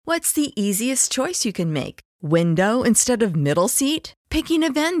What's the easiest choice you can make? Window instead of middle seat? Picking a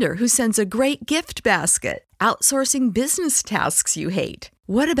vendor who sends a great gift basket? Outsourcing business tasks you hate?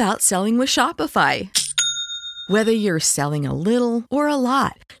 What about selling with Shopify? Whether you're selling a little or a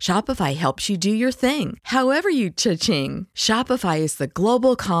lot, Shopify helps you do your thing, however you cha-ching. Shopify is the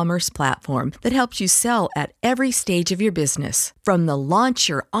global commerce platform that helps you sell at every stage of your business. From the launch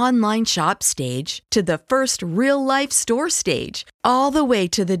your online shop stage to the first real-life store stage, all the way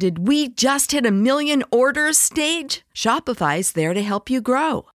to the did we just hit a million orders stage. Shopify's there to help you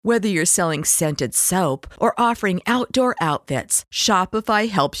grow. Whether you're selling scented soap or offering outdoor outfits, Shopify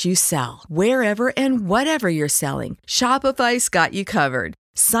helps you sell. Wherever and whatever you're selling, Shopify's got you covered.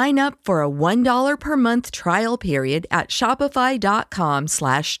 Sign up for a $1 per month trial period at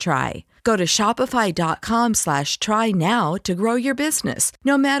shopify.com/try. Go to shopify.com/try now to grow your business,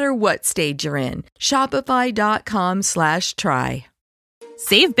 no matter what stage you're in. Shopify.com/try.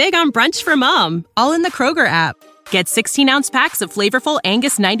 Save big on brunch for mom, all in the Kroger app. Get 16-ounce packs of flavorful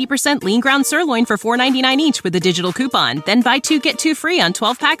Angus 90% lean ground sirloin for $4.99 each with a digital coupon. Then buy 2, get 2 free on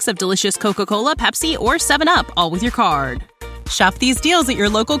 12 packs of delicious Coca-Cola, Pepsi, or 7-Up, all with your card. Shop these deals at your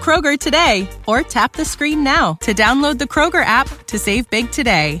local Kroger today, or tap the screen now to download the Kroger app to save big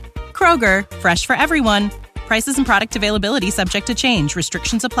today. Kroger, fresh for everyone. Prices and product availability subject to change.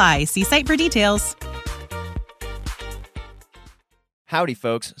 Restrictions apply. See site for details. Howdy,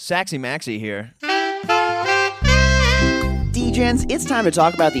 folks. Saxy Maxie here. D-Gens, it's time to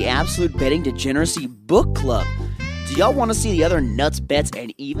talk about the Absolute Betting Degeneracy Book Club. Do y'all want to see the other nuts, bets,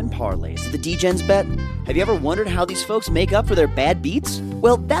 and even parlays that the D-Gens bet? Have you ever wondered how these folks make up for their bad beats?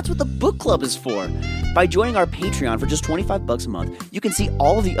 Well, that's what the book club is for. By joining our Patreon for just $25 a month, you can see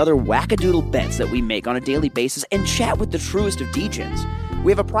all of the other wackadoodle bets that we make on a daily basis and chat with the truest of D-Gens.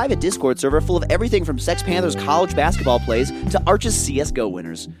 We have a private Discord server full of everything from Sex Panthers college basketball plays to Arch's CSGO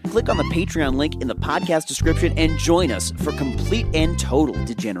winners. Click on the Patreon link in the podcast description and join us for complete and total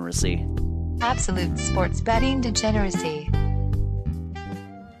degeneracy. Absolute sports betting degeneracy.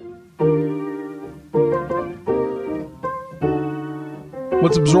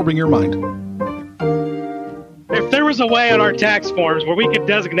 What's absorbing your mind? If there was a way on our tax forms where we could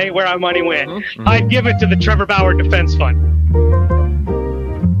designate where our money went, I'd give it to the Trevor Bauer Defense Fund.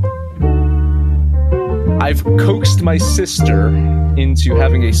 I've coaxed my sister into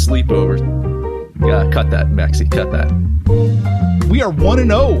having a sleepover. Yeah, cut that, Maxie, cut that. We are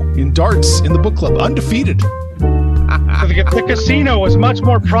 1-0 in darts in the book club, undefeated. The casino was much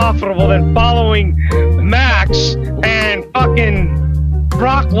more profitable than following Max and fucking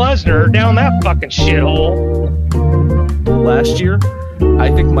Brock Lesnar down that fucking shithole. Last year,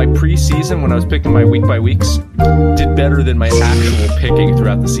 I think my preseason, when I was picking my week by weeks, did better than my actual picking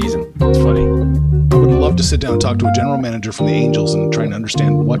throughout the season. It's funny. I would love to sit down and talk to a general manager from the Angels and try and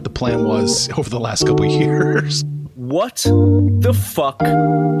understand what the plan was over the last couple of years. What the fuck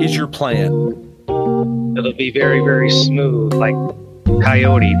is your plan? It'll be very, very smooth, like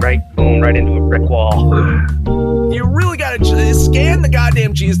Coyote, right? Boom, right into a brick wall. You really gotta scan the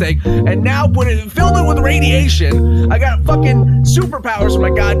goddamn cheesesteak and now fill it with radiation. I got fucking superpowers for my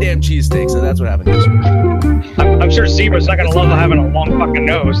goddamn cheesesteak, so that's what happened yesterday. I'm sure Zebra's not gonna love having a long fucking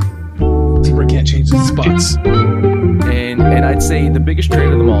nose. Zebra can't change its spots. And I'd say the biggest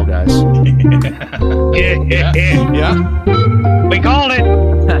trade of them all, guys. Yeah. We called it.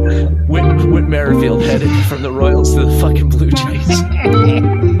 Whit Merrifield headed from the Royals to the fucking Blue Jays.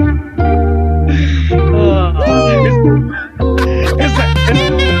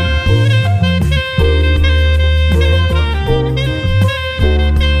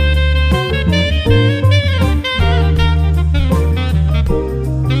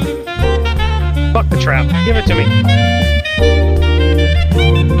 Fuck the trap. Give it to me.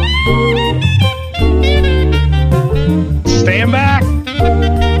 Stand back.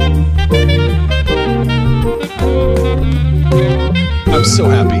 I'm so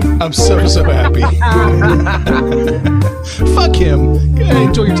happy. I'm so happy. Fuck him.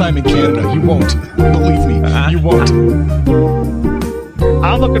 Enjoy your time in Canada. You won't. Believe me, you won't.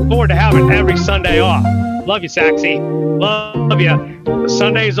 I'm looking forward to having every Sunday off. Love you, Saxy. Love you. The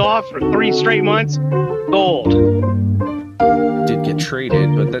Sundays off for 3 straight months. Gold. Did get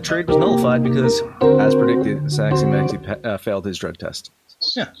traded, but that trade was nullified because, as predicted, Saxy Maxie failed his drug test.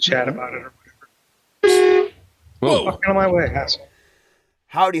 Yeah. Chat about it or whatever. Whoa. Fuck out of my way, asshole.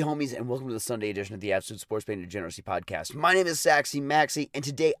 Howdy, homies, and welcome to the Sunday edition of the Absolute Sports Betting Degeneracy Podcast. My name is Saxy Maxie, and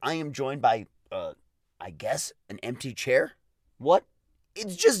today I am joined by, I guess, an empty chair? What?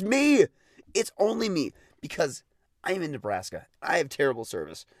 It's just me! It's only me, because I am in Nebraska. I have terrible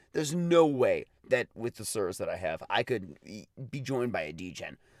service. There's no way that with the service that I have, I could be joined by a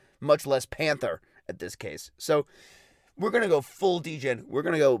D-Gen. much less Panther at this case. So we're going to go full DGen. We're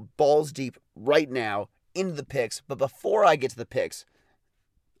going to go balls deep right now into the picks. But before I get to the picks,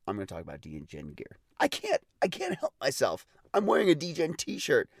 I'm going to talk about DGen gear. I can't help myself. I'm wearing a DGen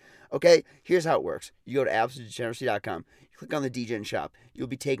t-shirt. Okay, here's how it works. You go to absolutedegeneracy.com. You click on the DGen shop. You'll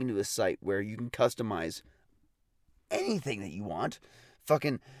be taken to a site where you can customize anything that you want.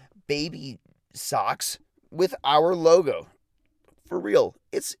 Fucking baby socks with our logo. For real.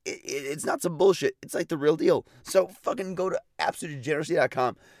 It's not some bullshit. It's like the real deal. So fucking go to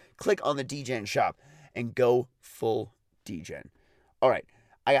absolutedegeneracy.com, click on the DGen shop, and go full DGen. All right,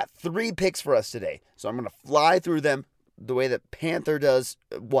 I got 3 picks for us today. So I'm going to fly through them the way that Panther does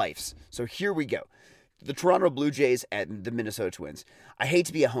wives. So here we go. The Toronto Blue Jays and the Minnesota Twins. I hate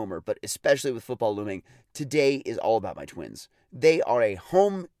to be a homer, but especially with football looming, today is all about my Twins. They are a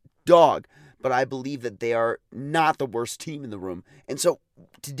home dog, but I believe that they are not the worst team in the room. And so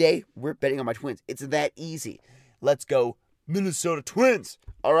today we're betting on my Twins. It's that easy. Let's go Minnesota Twins.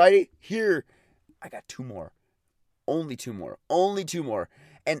 Alrighty, here. I got 2 more. Only 2 more.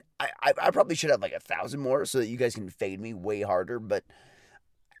 And I probably should have like 1,000 more so that you guys can fade me way harder, but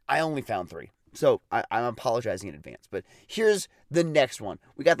I only found 3. So I'm apologizing in advance. But here's the next one.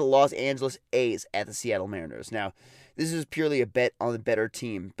 We got the Los Angeles A's at the Seattle Mariners. Now, this is purely a bet on the better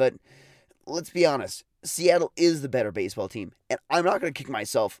team, but let's be honest. Seattle is the better baseball team, and I'm not going to kick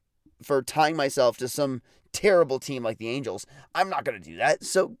myself for tying myself to some terrible team like the Angels. I'm not going to do that.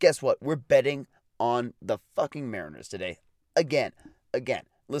 So guess what? We're betting on the fucking Mariners today. Again.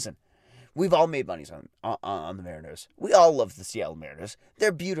 Listen, we've all made money on the Mariners. We all love the Seattle Mariners.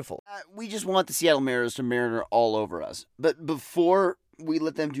 They're beautiful. We just want the Seattle Mariners to mariner all over us. But before we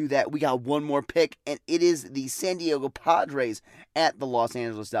let them do that, we got one more pick, and it is the San Diego Padres at the Los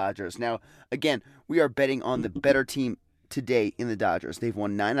Angeles Dodgers. Now, again, we are betting on the better team today in the Dodgers. They've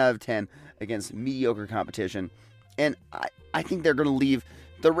won 9 out of 10 against mediocre competition, and I think they're going to leave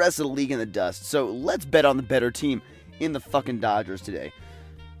the rest of the league in the dust. So let's bet on the better team in the fucking Dodgers today.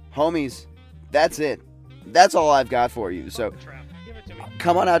 Homies, that's it. That's all I've got for you. So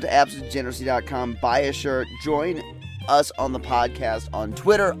come on out to absolutedegeneracy.com, buy a shirt, join us on the podcast, on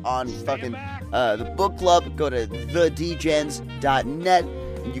Twitter, on fucking the book club. Go to thedgens.net.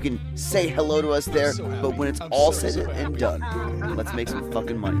 You can say hello to us there, but when it's all said and done, let's make some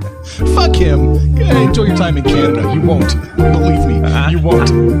fucking money. Fuck him. Enjoy your time in Canada. You won't. Believe me, you won't.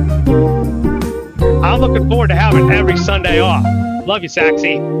 I'm looking forward to having every Sunday off. Love you,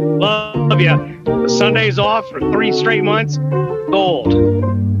 Saxy. Love you. Sundays off for 3 straight months. Gold.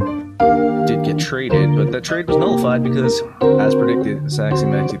 Did get traded, but that trade was nullified because, as predicted, Saxy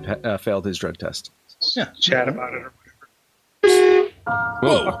Maxi failed his drug test. Yeah. Chat about it or whatever.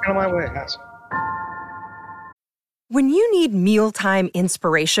 Whoa. Fuck out of my way, asshole. When you need mealtime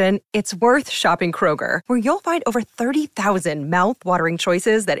inspiration, it's worth shopping Kroger, where you'll find over 30,000 mouth-watering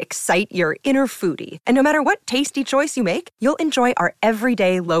choices that excite your inner foodie. And no matter what tasty choice you make, you'll enjoy our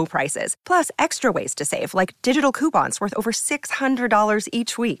everyday low prices, plus extra ways to save, like digital coupons worth over $600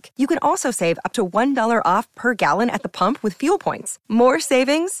 each week. You can also save up to $1 off per gallon at the pump with fuel points. More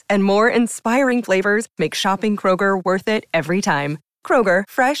savings and more inspiring flavors make shopping Kroger worth it every time. Kroger,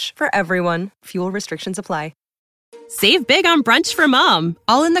 fresh for everyone. Fuel restrictions apply. Save big on brunch for mom,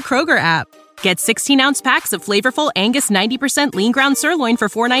 all in the Kroger app. Get 16-ounce packs of flavorful Angus 90% lean ground sirloin for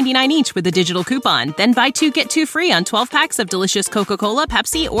 $4.99 each with a digital coupon. Then buy 2, get 2 free on 12 packs of delicious Coca-Cola,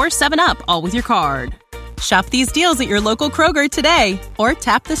 Pepsi, or 7-Up, all with your card. Shop these deals at your local Kroger today, or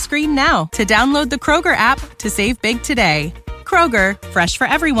tap the screen now to download the Kroger app to save big today. Kroger, fresh for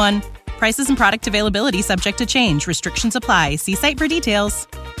everyone. Prices and product availability subject to change. Restrictions apply. See site for details.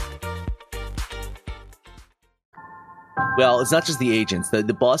 Well, it's not just the agents. The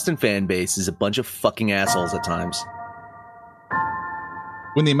Boston fan base is a bunch of fucking assholes at times.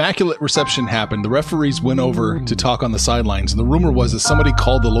 When the Immaculate Reception happened, the referees went over to talk on the sidelines, and the rumor was that somebody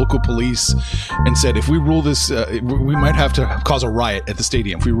called the local police and said, if we rule this, we might have to cause a riot at the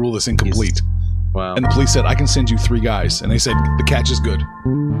stadium if we rule this incomplete. Wow. And the police said, I can send you 3 guys. And they said, the catch is good.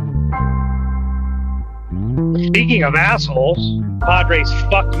 Speaking of assholes, Padres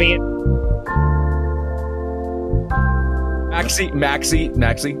fucked me. Maxi.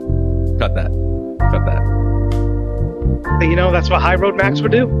 Cut that. You know, that's what High Road Max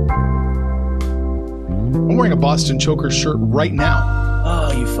would do. I'm wearing a Boston Choker shirt right now.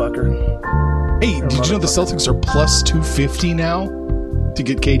 Oh, you fucker. Hey, did you know the Celtics are plus 250 now to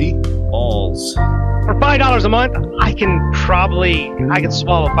get KD? Balls. For $5 a month, I can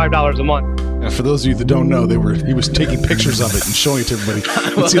swallow $5 a month. And for those of you that don't know, he was taking pictures of it and showing it to everybody.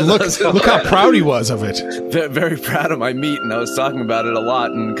 And see, look how proud he was of it. Very proud of my meat, and I was talking about it a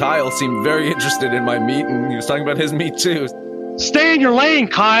lot. And Kyle seemed very interested in my meat, and he was talking about his meat too. Stay in your lane,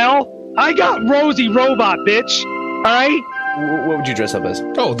 Kyle. I got Rosie Robot, bitch. All right? What would you dress up as?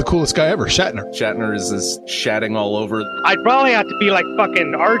 Oh, the coolest guy ever, Shatner. Shatner is shatting all over. I'd probably have to be like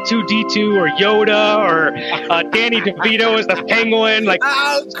fucking R2-D2 or Yoda or Danny DeVito as the Penguin. Like,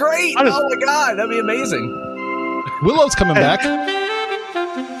 oh, great! Oh my god, that'd be amazing. Willow's coming back.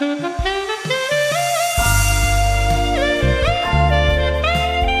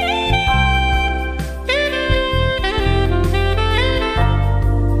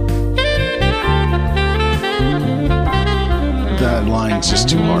 That line's just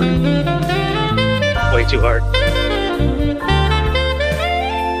too hard. Way too hard.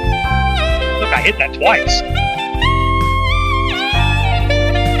 Look, I hit that twice.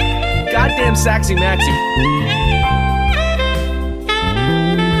 Goddamn Saxy Maxi.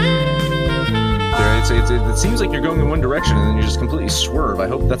 It seems like you're going in one direction and then you just completely swerve. I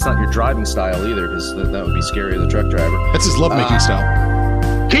hope that's not your driving style either, because that would be scary as a truck driver. That's his lovemaking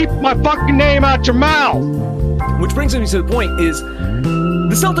style. Keep my fucking name out your mouth! Which brings me to the point is,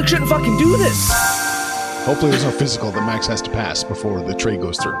 the Celtics shouldn't fucking do this. Hopefully there's no physical that Max has to pass before the trade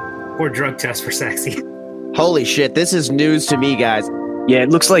goes through. Or drug test for Saxy. Holy shit, this is news to me, guys. Yeah, it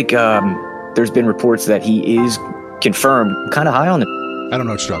looks like there's been reports that he is confirmed kind of high on it. I don't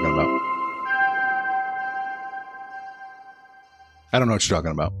know what you're talking about. I don't know what you're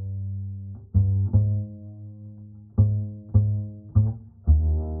talking about.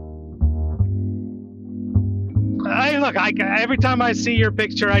 Every time I see your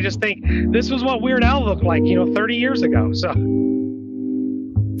picture, I just think this was what Weird Al looked like, 30 years ago. So,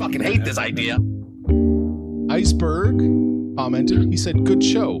 fucking hate this idea. Iceberg commented. He said, "Good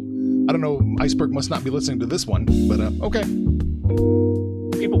show." I don't know. Iceberg must not be listening to this one, but okay.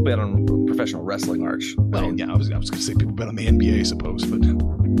 People bet on professional wrestling, Arch. Well, yeah, I was going to say people bet on the NBA, I suppose, but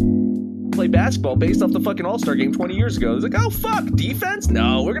play basketball based off the fucking All-Star game 20 years ago. It's like, oh fuck, defense?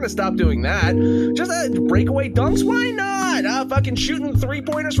 No, we're gonna stop doing that. Just breakaway dunks? Why not? Fucking shooting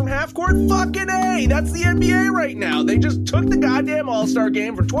 3-pointers from half court? Fucking A! That's the NBA right now. They just took the goddamn All-Star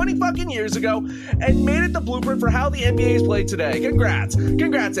game from 20 fucking years ago and made it the blueprint for how the NBA is played today. Congrats,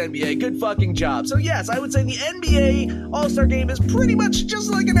 NBA. Good fucking job. So yes, I would say the NBA All-Star game is pretty much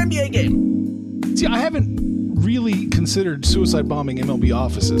just like an NBA game. See, I haven't really considered suicide bombing MLB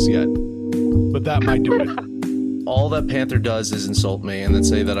offices yet. But that might do it. All that Panther does is insult me and then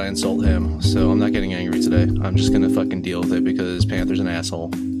say that I insult him. So I'm not getting angry today. I'm just going to fucking deal with it because Panther's an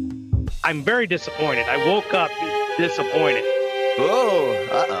asshole. I'm very disappointed. I woke up disappointed. Oh,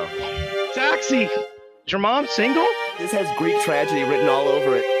 uh-oh. Saxy, is your mom single? This has Greek tragedy written all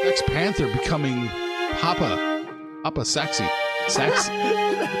over it. Ex-Panther becoming Papa Saxy.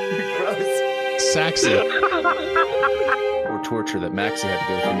 Gross. Saxy. Or torture that Maxie had to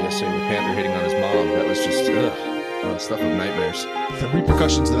go through yesterday with Panther hitting on his mom. That was just stuff of nightmares. The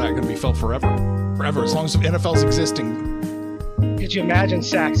repercussions of that are going to be felt forever, as long as NFL's existing. Could you imagine,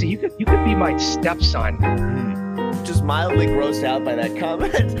 Saxy? You could be my stepson. Just mildly grossed out by that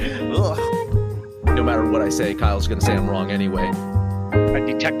comment. Ugh. No matter what I say, Kyle's going to say I'm wrong anyway. I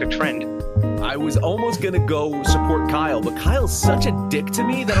detect a trend. I was almost going to go support Kyle, but Kyle's such a dick to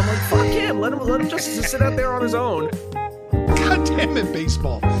me that I'm like, fuck him. Let him just sit out there on his own. God damn it,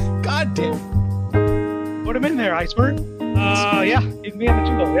 baseball. God damn it. Put him in there, Iceberg. Yeah. Give me in the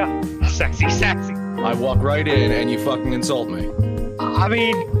jewel, yeah. Saxy. I walk right in and you fucking insult me. I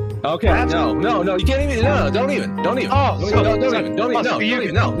mean... Okay, no, you can't even, don't even. Don't even, no,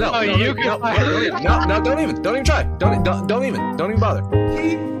 don't even try. Don't even bother.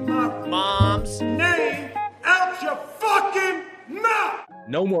 Keep my mom's name out your fucking mouth!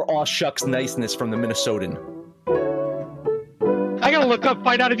 No more aw shucks niceness from the Minnesotan. I gotta look up,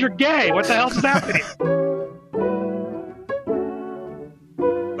 find out if you're gay. What the hell's happening?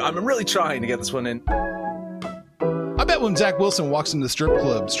 I'm really trying to get this one in. I bet when Zach Wilson walks into the strip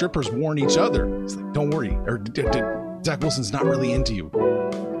club, strippers warn each other. It's like, don't worry. Or Zach Wilson's not really into you.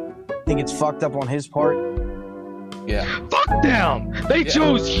 Think it's fucked up on his part? Yeah. Fuck them! They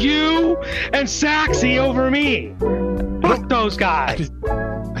chose you and Saxy over me. Fuck those guys.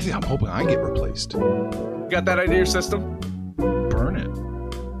 I'm hoping I get replaced. Got that idea system? Burn it.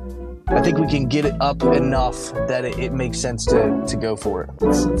 I think we can get it up enough that it makes sense to go for it.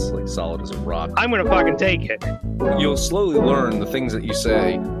 It's like solid as a rock. I'm gonna fucking take it. You'll slowly learn the things that you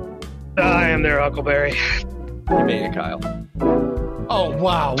say. I am there, Huckleberry. You made it, Kyle. Oh,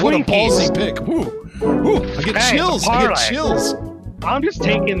 wow. What a ballsy pick. Woo. Ooh, I get chills. I get chills. I'm just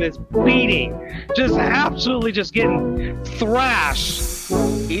taking this beating, just absolutely just getting thrashed.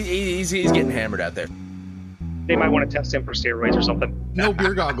 He's getting hammered out there. They might want to test him for steroids or something. No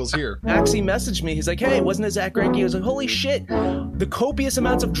beer goggles here. Maxie messaged me. He's like, hey, wasn't it Zach Greinke? I was like, holy shit. The copious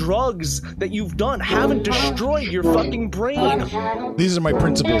amounts of drugs that you've done haven't destroyed your fucking brain. These are my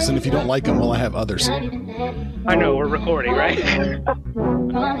principles, and if you don't like them, well, I have others. I know, we're recording, right?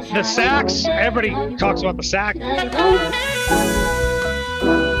 The sax, everybody talks about the sax.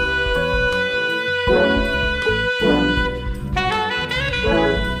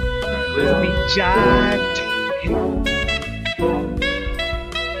 We'll be jive talking.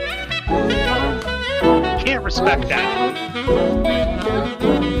 Can't respect that.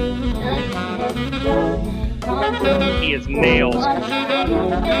 He is nails.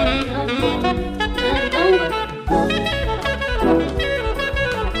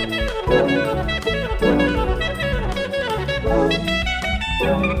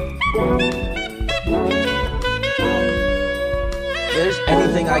 There's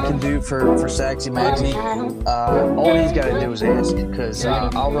anything I can do for Saxy Maxie, all he's got to do is ask, because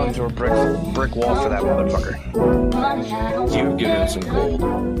I'll run through a brick wall for that motherfucker. You've given him some gold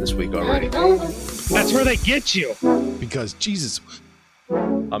this week already. That's where they get you. Because, Jesus.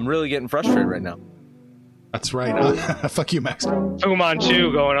 I'm really getting frustrated right now. That's right. Fuck you, Max. Fu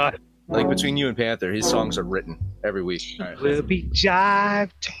Manchu going on. Like, between you and Panther, his songs are written every week. All right, we'll be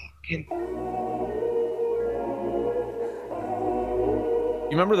jive talking. You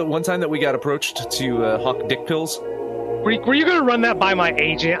remember the one time that we got approached to hawk dick pills? Were you going to run that by my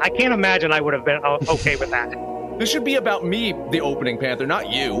agent? I can't imagine I would have been okay with that. This should be about me, the opening Panther,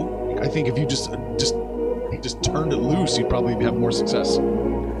 not you. I think if you just turned it loose, you'd probably have more success.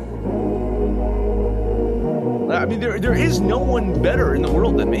 I mean, there is no one better in the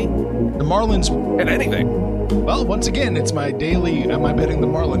world than me. The Marlins. At anything. Well, once again, it's my daily, am I betting the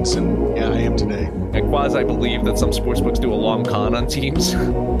Marlins? And yeah, I am today. And quasi believe that some sportsbooks do a long con on teams.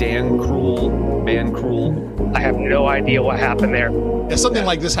 Dan Krul, Van Krul. I have no idea what happened there. Yeah, something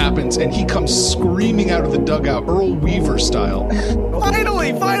like this happens, and he comes screaming out of the dugout, Earl Weaver style.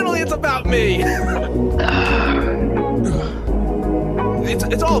 Finally, it's about me.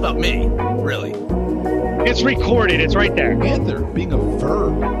 It's all about me, really. It's recorded. It's right there. Panther being a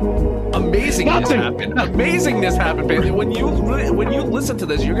verb. Amazingness happened, Panther. When you listen to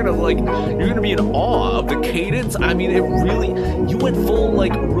this, you're gonna be in awe of the cadence. I mean, it really, you went full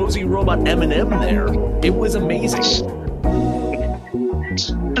like Rosie Robot Eminem there. It was amazing.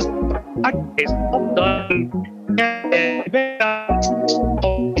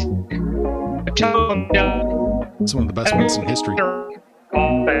 It's one of the best ones in history. It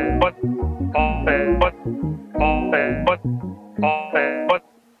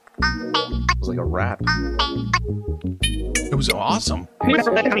was like a rap. It was awesome. He's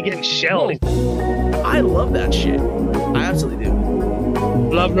getting shelled. I love that shit. I absolutely do.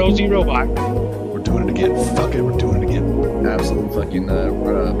 Love Rosie Robot. We're doing it again. Fuck it, we're doing it again. Absolutely fucking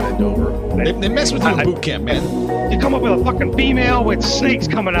bend over. They mess with you in boot camp, man. You come up with a fucking female with snakes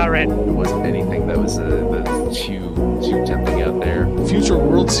coming out of it. There wasn't anything that was too tempting out there. Future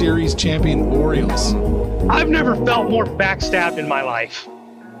World Series champion Orioles. I've never felt more backstabbed in my life.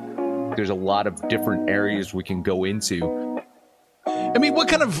 There's a lot of different areas we can go into. I mean, what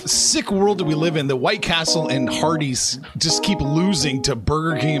kind of sick world do we live in that White Castle and Hardee's just keep losing to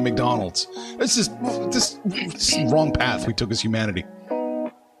Burger King and McDonald's? It's just the wrong path we took as humanity.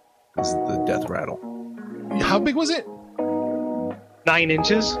 This is the death rattle. How big was it? 9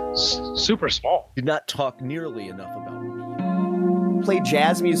 inches. Super small. Did not talk nearly enough about me. Play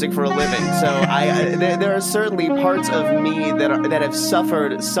jazz music for a living, so there are certainly parts of me that have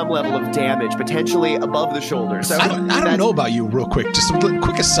suffered some level of damage, potentially above the shoulder. So I don't know about you, real quick. Just a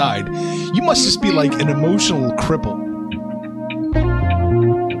quick aside. You must just be like an emotional cripple.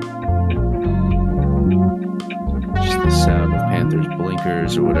 Just the sound of Panther's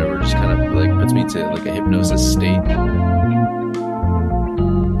blinkers or whatever just kind of like puts me into like a hypnosis state.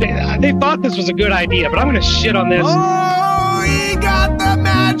 They thought this was a good idea, but I'm going to shit on this. Oh, he got the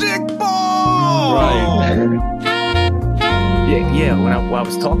magic ball! Right. Yeah. When I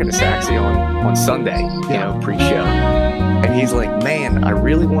was talking to Saxy on Sunday, pre-show, and he's like, man, I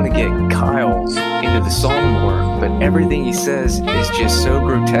really want to get Kyle into the song more, but everything he says is just so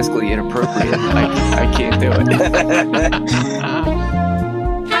grotesquely inappropriate. I can't do it.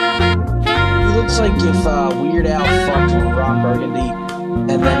 He looks like if Weird Al fucked Ron Burgundy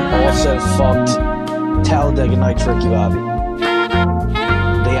and then also fucked Talladega Nights Ricky Bobby.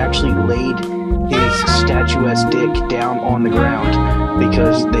 They actually laid his statuesque dick down on the ground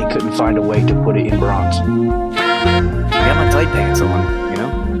because they couldn't find a way to put it in bronze. I got my tight pants on, you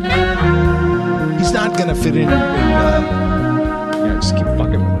know? He's not going to fit in. Just keep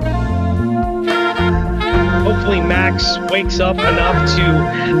fucking with him. Hopefully Max wakes up enough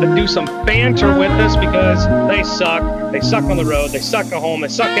to do some banter with us because they suck. They suck on the road. They suck at home. They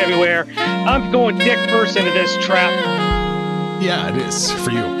suck everywhere. I'm going dick first into this trap. Yeah, it is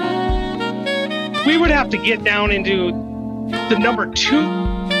for you. We would have to get down into the number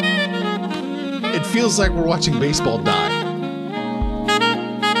 2. It feels like we're watching baseball die.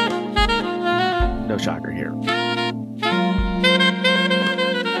 No shocker here.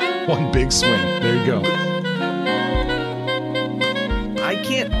 One big swing. There you go. I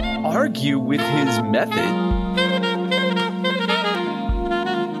can't argue with his method.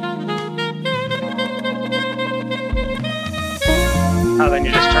 Then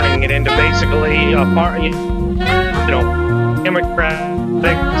you're just turning it into basically a part, Democratic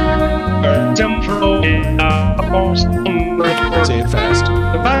Say it fast.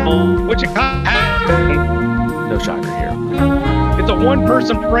 Which it kind of has. No shocker here. It's a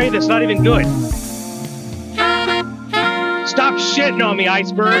one-person parade that's not even good. Stop shitting on me,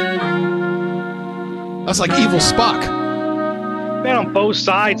 Iceberg. That's like evil Spock. Man, on both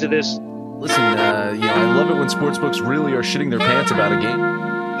sides of this. Listen, I love it when sportsbooks really are shitting their pants about a game.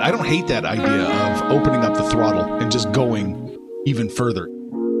 I don't hate that idea of opening up the throttle and just going even further.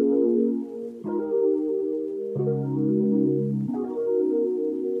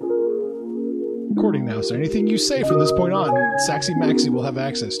 Recording now, so anything you say from this point on, Saxy Maxie will have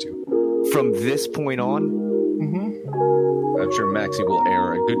access to. From this point on? Mm-hmm. I'm sure Maxie will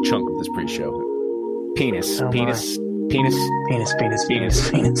air a good chunk of this pre-show. Penis. Oh, penis. my. Penis. Penis, penis, penis,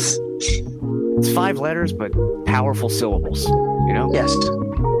 penis. It's 5 letters, but powerful syllables. You know? Yes.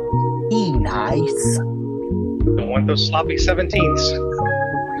 Nice. Don't want those sloppy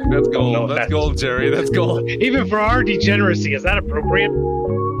 17s. That's gold. That's gold, Jerry. That's gold. Even for our degeneracy, is that appropriate?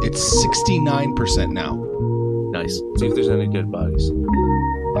 It's 69% now. Nice. See if there's any dead bodies.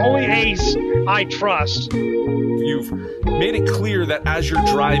 Only Ace I trust. You've made it clear that as you're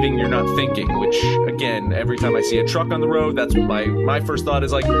driving, you're not thinking, which, again, every time I see a truck on the road, that's my first thought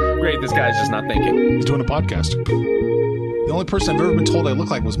is like, great, this guy's just not thinking. He's doing a podcast. The only person I've ever been told I look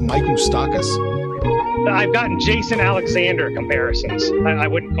like was Mike Moustakas. I've gotten Jason Alexander comparisons. I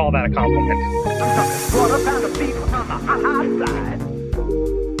wouldn't call that a compliment.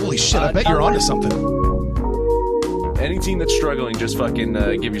 Holy shit, I bet you're onto something. Any team that's struggling, just fucking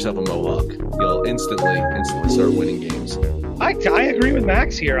give yourself a mohawk. You'll instantly start winning games. I agree with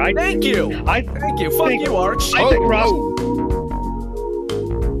Max here. Thank you. Thank you. Fuck you, Arch. I think Ross.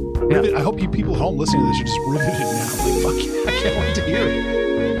 Yeah. I hope you people at home listening to this are just riveted now. Like, fuck yeah, I can't wait to hear it.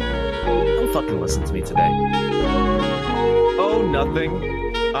 Don't fucking listen to me today. Oh, nothing.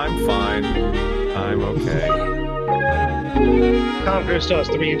 I'm fine. I'm okay. Tom Cruise still has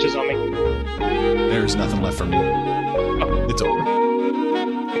 3 inches on me. There's nothing left for me. It's over.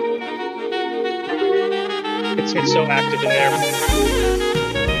 It's so active in there.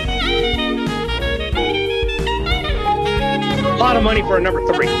 A lot of money for a number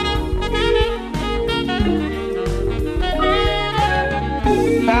 3.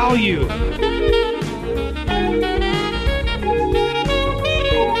 Value.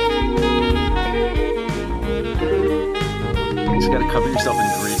 You just gotta cover yourself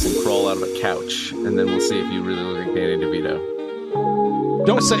in grease and crawl out of a couch, and then we'll see if you really look like Danny DeVito.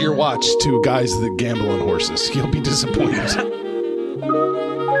 Don't set your watch to guys that gamble on horses. You'll be disappointed.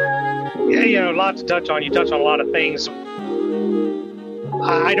 Yeah, a lot to touch on. You touch on a lot of things.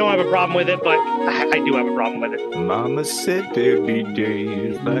 I don't have a problem with it, but I do have a problem with it. Mama said there'd be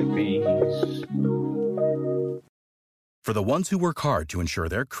days like these. For the ones who work hard to ensure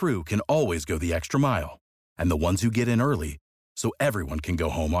their crew can always go the extra mile, and the ones who get in early so everyone can go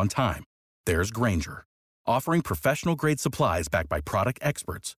home on time, there's Grainger, offering professional-grade supplies backed by product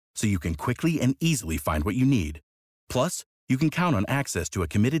experts so you can quickly and easily find what you need. Plus, you can count on access to a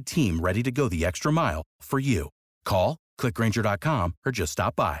committed team ready to go the extra mile for you. Call, click Grainger.com, or just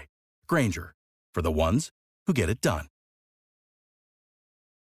stop by. Grainger, for the ones who get it done.